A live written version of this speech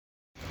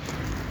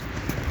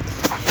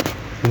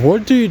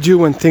What do you do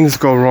when things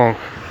go wrong?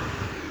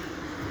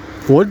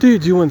 What do you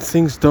do when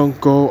things don't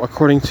go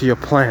according to your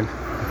plan?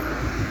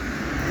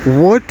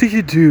 What do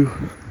you do?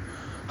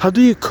 How do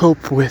you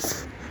cope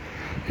with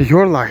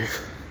your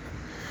life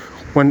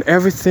when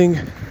everything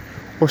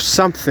or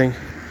something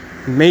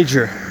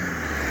major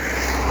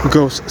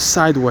goes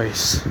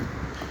sideways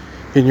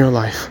in your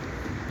life?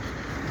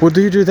 What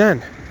do you do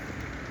then?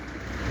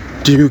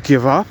 Do you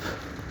give up?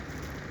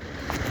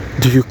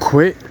 Do you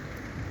quit?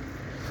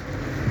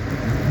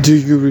 Do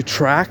you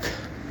retract?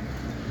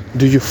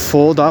 Do you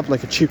fold up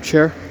like a cheap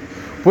chair?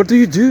 What do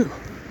you do?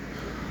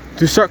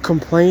 Do you start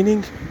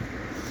complaining?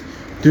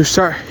 Do you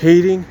start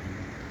hating?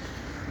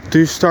 Do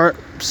you start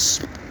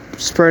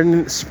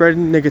spreading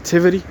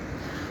negativity?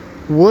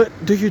 What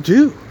do you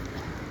do?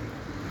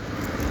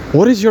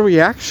 What is your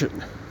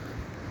reaction?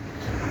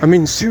 I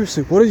mean,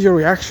 seriously, what is your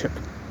reaction?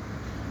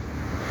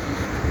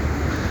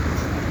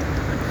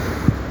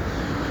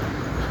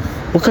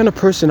 What kind of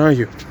person are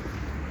you?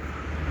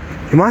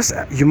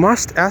 You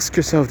must ask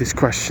yourself these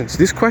questions.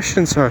 These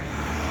questions are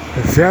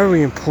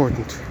very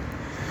important.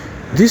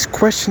 These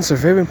questions are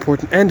very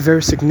important and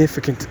very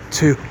significant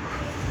too.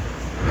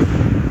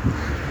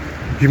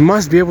 You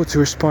must be able to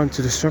respond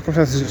to the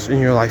circumstances in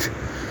your life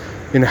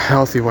in a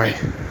healthy way.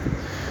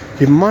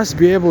 You must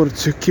be able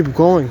to keep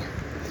going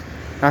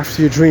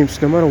after your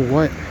dreams, no matter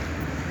what,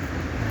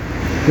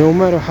 no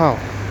matter how.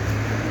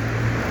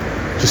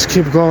 Just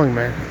keep going,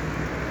 man.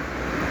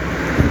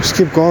 Just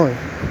keep going.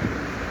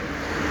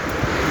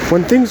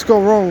 When things go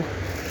wrong,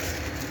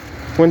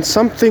 when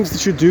some things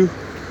that you do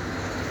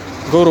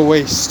go to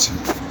waste,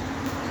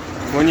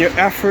 when your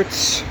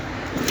efforts,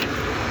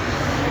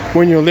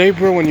 when you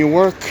labor, when you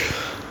work,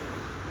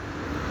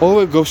 all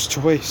of it goes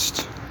to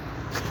waste.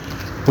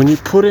 When you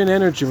put in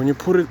energy, when you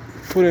put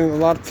in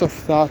lots of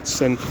thoughts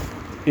and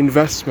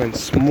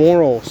investments,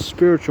 moral,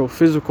 spiritual,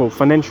 physical,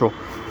 financial,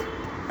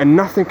 and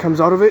nothing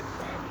comes out of it,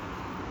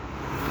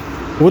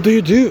 what do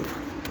you do?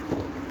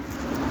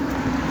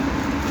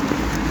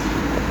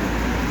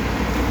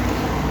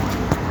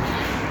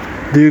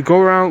 Do you go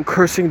around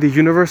cursing the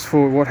universe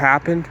for what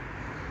happened?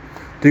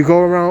 Do you go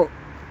around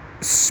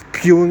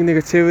spewing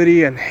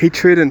negativity and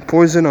hatred and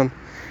poison on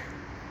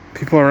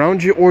people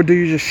around you? Or do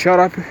you just shut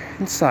up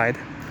inside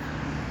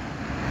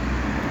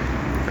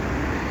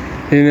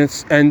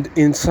and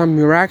in some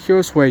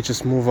miraculous way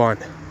just move on?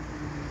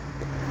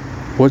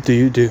 What do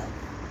you do?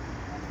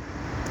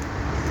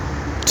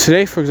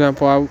 Today, for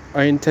example,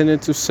 I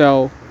intended to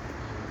sell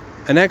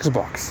an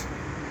Xbox.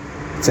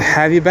 It's a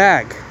heavy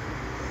bag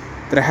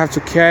that I have to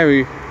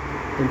carry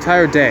the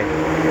entire day.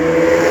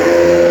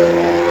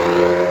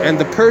 And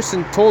the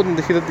person told me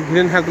that he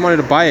didn't have the money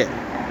to buy it.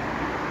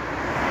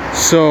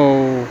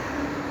 So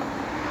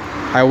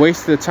I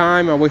wasted the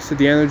time, I wasted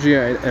the energy,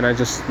 and I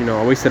just,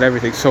 I wasted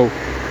everything. So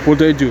what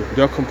do? Do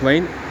I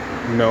complain?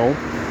 No.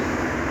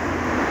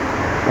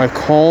 I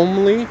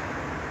calmly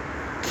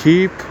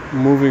keep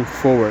moving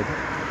forward.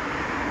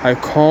 I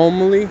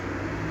calmly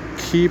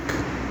keep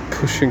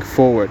pushing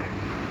forward.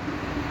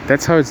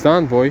 That's how it's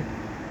done, boy.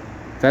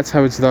 That's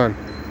how it's done.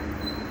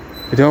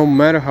 It don't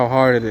matter how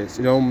hard it is.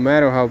 It don't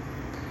matter how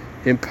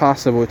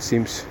impossible it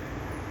seems.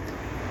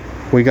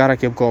 We gotta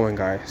keep going,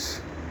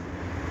 guys.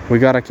 We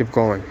gotta keep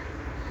going.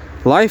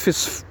 Life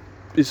is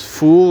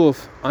full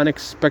of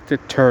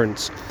unexpected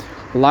turns.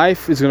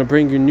 Life is gonna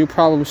bring you new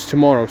problems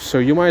tomorrow, so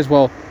you might as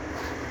well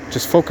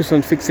just focus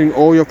on fixing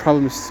all your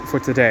problems for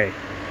today,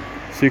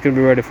 so you can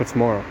be ready for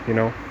tomorrow.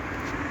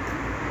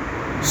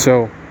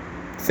 So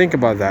think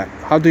about that.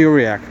 How do you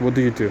react? What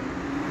do?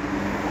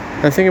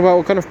 And think about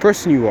what kind of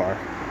person you are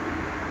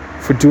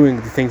for doing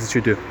the things that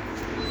you do.